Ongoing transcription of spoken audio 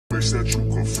bass that you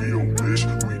can feel, bitch.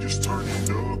 We just turning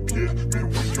up, yeah, man,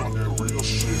 we on that real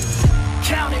shit.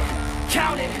 Count it,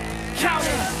 count it, count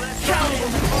it, count it.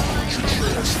 You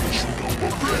trash, but you know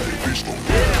what ready, bitch, don't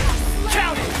get it.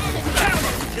 Count it, count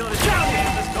it, count it,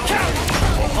 count it.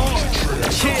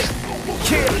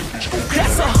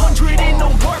 That's 100 in the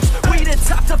works. We the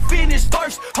top to finish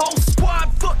first. Whole squad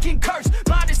fucking cursed.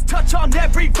 Modest touch on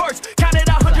every verse. Counted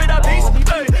 100 a piece,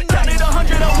 ayy. Counted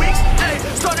 100 a weeks, ayy.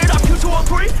 Started off Q to a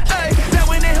 3, ayy.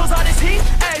 Now in the hills on this heat,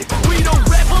 ayy. We the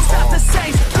rebels, not the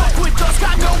saints. Fuck with us,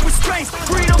 got no restraints.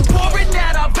 Freedom pouring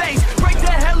out our veins. Break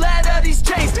the hell out of these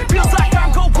chains. Feels like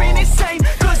I'm going insane,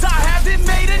 cause I haven't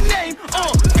made a name.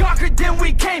 Conquered, then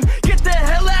we came. Get the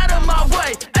hell out of my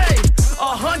way, ayy.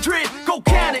 100, go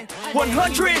count it.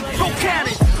 100, go count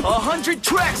it. 100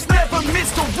 tracks, never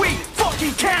missed a week.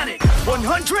 Fucking count it.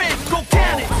 100, go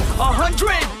count it.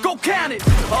 100, go count it.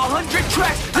 100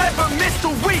 tracks, never missed a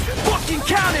week. Fucking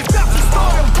count it. About to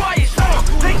start a riot.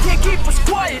 They can't keep us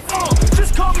quiet.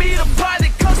 Just call me the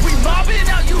pilot, cause we mobbing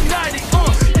out united.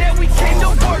 Yeah, we came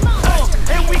to work.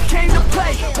 And we came to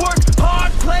play. Work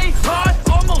hard, play hard,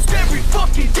 almost every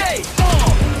fucking day.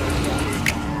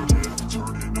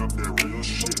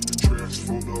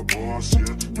 Boss,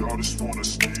 yeah, y'all just wanna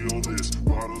steal this.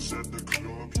 Bottles at the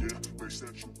club, yeah, bass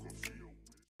that you can feel.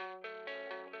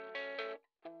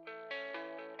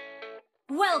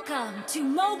 Welcome to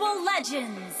Mobile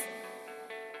Legends!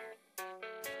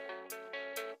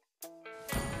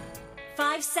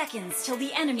 5 seconds till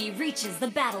the enemy reaches the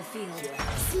battlefield.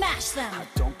 Smash them! I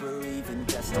don't believe in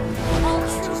destiny. All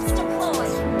troops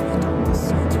deployed!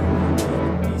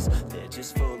 They're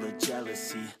just full of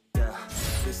jealousy. Yeah,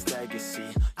 this legacy.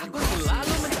 Aku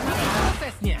selalu menikmati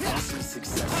prosesnya.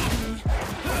 Success to me.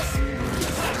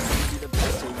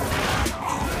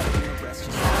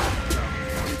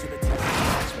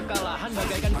 Kekalahan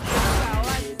bagaikan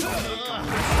kekalahan.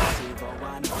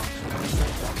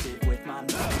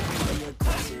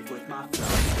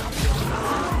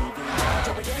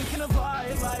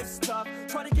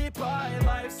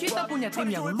 Kita punya tim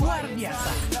yang luar biasa.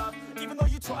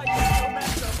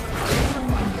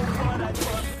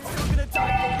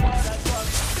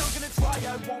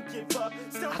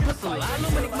 Aku selalu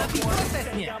menikmati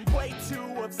prosesnya.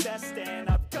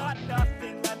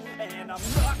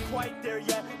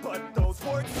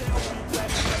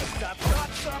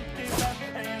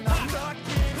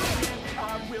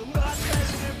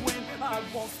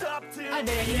 Ada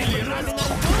yang ingin bermain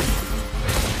denganku?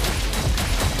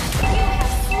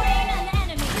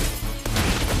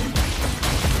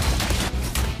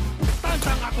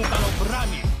 Tantang aku kalau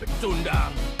berani,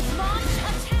 pecundang. Launch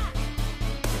attack!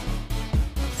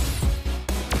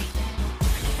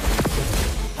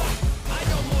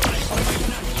 Ayo mulai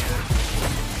permainannya.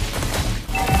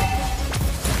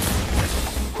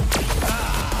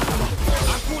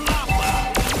 Aku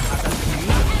lapar. Akan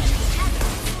senang.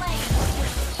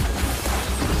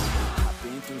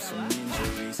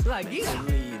 Lagi?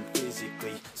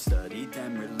 Studied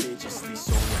them religiously,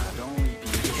 so I don't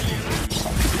repeat history.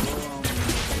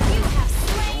 You have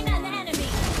slain an enemy!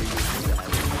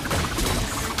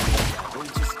 We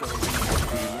just go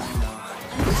easy, I know.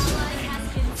 An ally has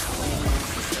been slain.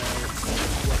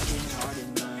 Working hard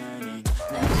and learning.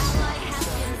 An ally has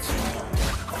been slain.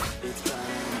 It's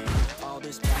burning. All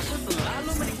this passion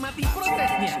Selalu menikmati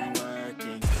prosesnya.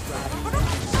 working.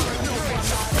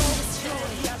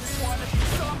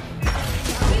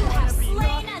 You have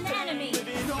slain an enemy!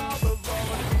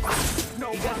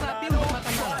 Tiga sapi untuk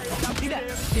makan malam. Tidak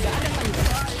ada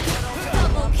tanggungan.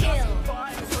 Double kill!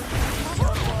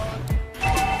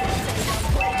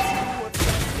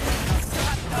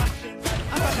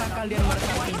 Apakah kalian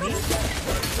merekam ini?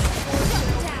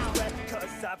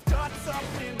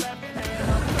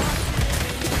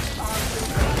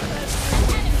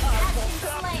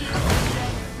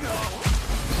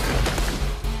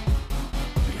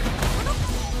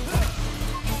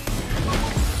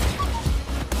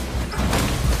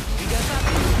 Tiga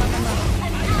sapi untuk makan malam.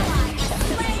 An ally has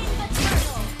slain the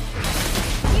turtle!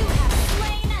 You have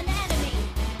slain an enemy!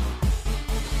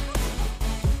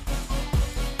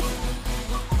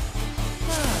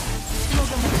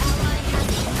 Semoga An ally has been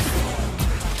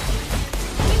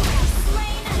slain. You have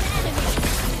slain an enemy!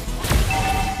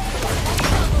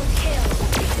 Double kill!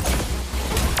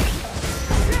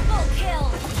 Triple kill!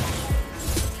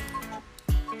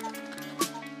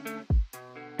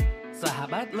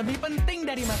 sahabat lebih penting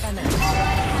dari makanan.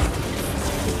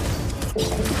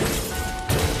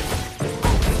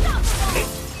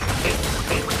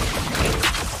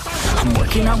 I'm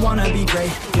working, I wanna be great,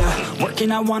 yeah.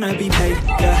 Working, I wanna be paid,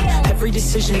 yeah. every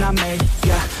decision I made.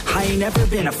 Yeah, I ain't never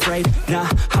been afraid. Nah,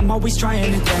 I'm always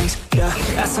trying new things. Yeah,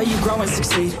 that's how you grow and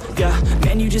succeed. Yeah,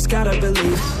 man, you just gotta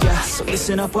believe. Yeah, so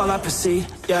listen up while I proceed.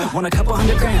 Yeah, want a couple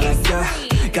 $100 grand, like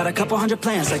yeah. Got a couple hundred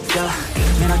plans, like yeah.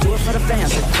 Man, I do it for the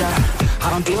fans, like yeah.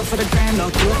 I don't do it for the gram, no.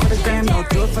 Do it for the gram, no.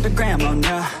 Do it for the gram, no,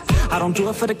 nah. I don't do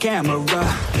it for the camera.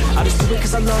 I just do it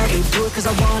cause I love it. Do it cause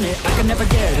I want it. I can never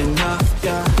get enough,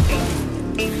 yeah.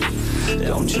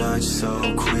 Don't judge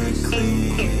so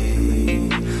quickly.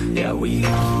 Yeah, we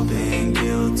all been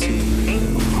guilty.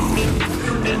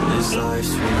 And this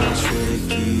life's real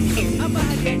tricky.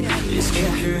 Just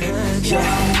keep your head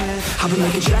down. I've been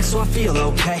making tracks so I feel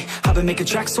okay. I've been making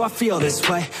tracks so I feel this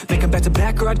way. Make them back to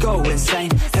back or I'd go insane.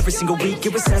 Every single week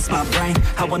it resets my brain.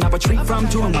 I will not retreat from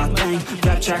doing my thing.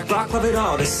 Rap, track, rock, love it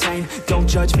all the same. Don't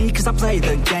judge me cause I play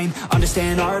the game.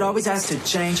 Understand art always has to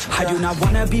change. I do not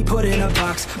wanna be put in a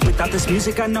box. Without this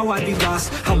music I know I'd be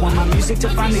lost. I want my music to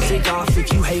finally take off.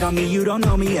 If you hate on me you don't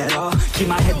know me at all. Keep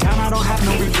my head down, I don't have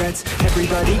no regrets.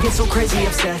 Everybody gets so crazy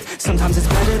upset. Sometimes it's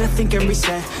better to think and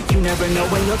reset. You never know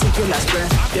when you'll take your last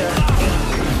breath. Yeah.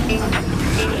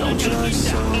 Don't judge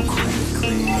so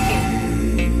quickly.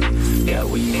 Yeah,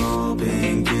 we all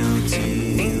been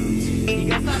guilty.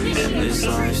 And this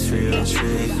life's real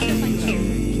tricky.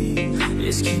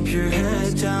 Just keep your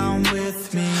head down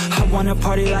with me. I wanna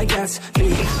party like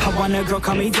Gatsby. I want a girl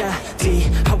call me daddy.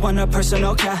 I want a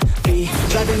personal cabbie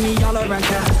driving me all around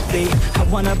Cali. I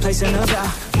want a place in the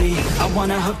valley. I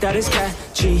want a hook that is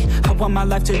catchy. I want my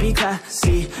life to be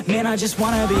classy. Man, I just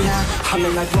wanna be happy. I've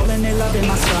been like rolling and loving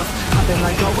myself. I've been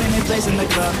like going and blazing the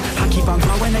club. I keep on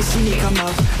growing, they see me come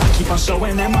up. I keep on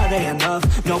showing them why they in love.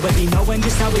 Nobody knowing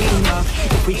just how we can love.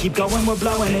 If we keep going, we're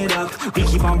blowing it up. We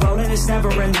keep on rolling, it's never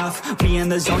enough. We in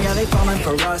the zone, yeah, they falling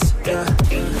for us. Yeah.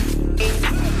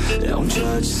 Don't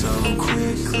judge so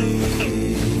quickly.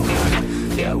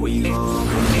 Yeah, we all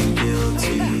been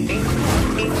guilty.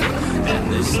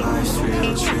 And this life's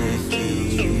real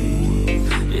tricky.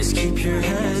 Just keep your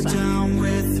head down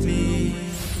with me.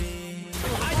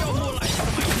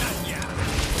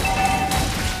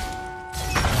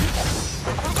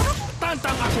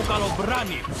 Tantang aku kalau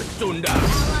berani bertunda.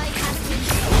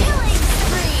 Killing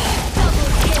spree.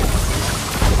 Double kill.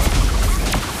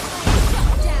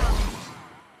 Shut down.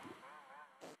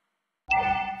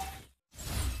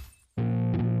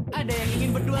 Ada yang ingin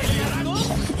berdua dengan aku?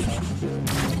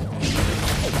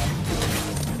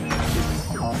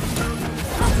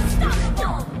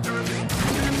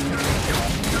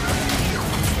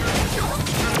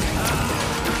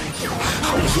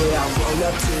 Yeah, I roll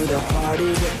up to the party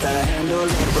with the handle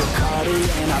of Bacardi,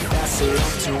 and I pass it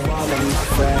up to all of my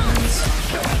friends.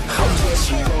 Oh yeah,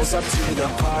 she rolls up to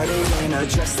the party in a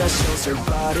dress that shows her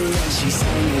body, and she's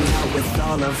hanging out with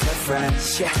all of her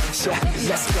friends. Yeah, yeah,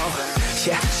 let's go.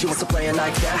 Yeah, she wants to play it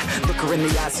like that. Look her in the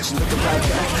eyes and she's looking right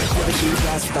back. Really cute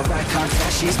eyes with the right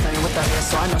contact. She's playing with her hair,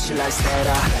 so I know she likes that.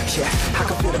 Yeah, I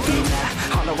can feel the beat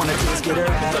now. All I wanna do is get her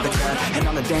out of the crowd, and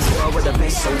on the dance floor with the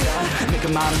bass so loud,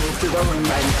 making my move through the room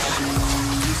right now. She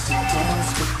used to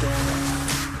dance with them.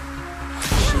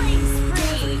 She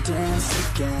never danced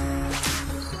again.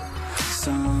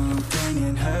 Something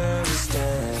in her is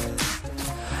dead,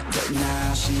 but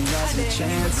now she has a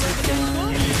chance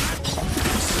again.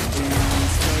 So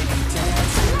dance, baby,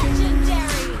 dance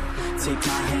again. Take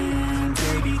my hand,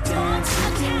 baby, dance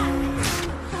again.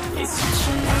 It's your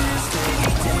chance, baby,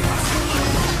 dance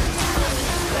again.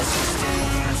 Let's just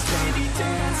dance, baby,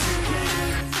 dance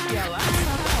again.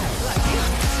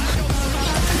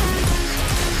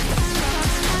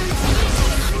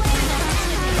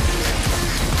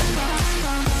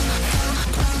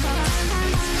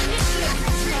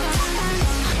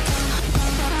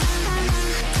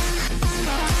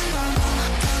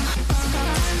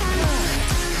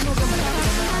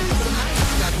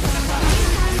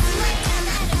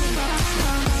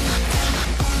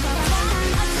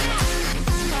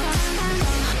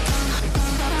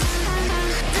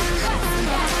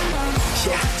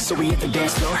 So we hit the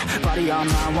dance floor, body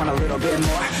on mine, want a little bit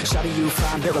more. Shawty, you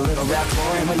fine, build a little rap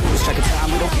for, and we lose track of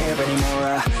time, we don't care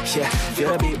anymore. Yeah,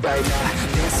 feel the beat right now.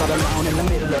 Dance all alone in the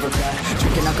middle of a crowd,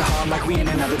 drinking alcohol like we in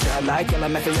another drought. Like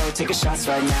LMFAO, taking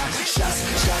shots right now. Shots,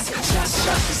 shots, shots,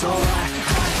 shots, it's alright.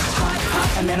 Hot,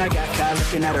 hot, and then I got caught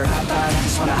looking at her hot body. I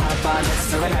just wanna hop on, let's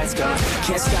see where nights go.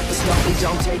 Can't stop the slow, we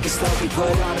don't take it slow. We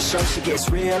put on a show, she gets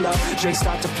real low. Drinks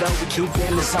start to flow, we keep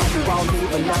in the zone. We won't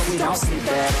leave alone, we don't sleep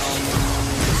at all.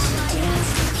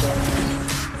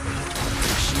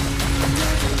 She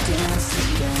never danced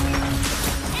again.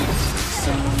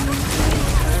 Something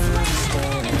hurt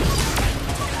instead,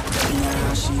 but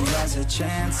now she has a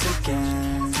chance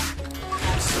again.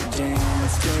 So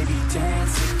dance, baby,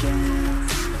 dance again.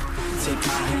 Take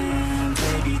my hand,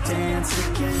 baby, dance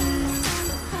again.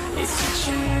 It's a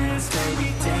chance,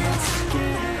 baby, dance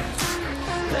again.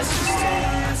 Let's just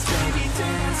dance, baby,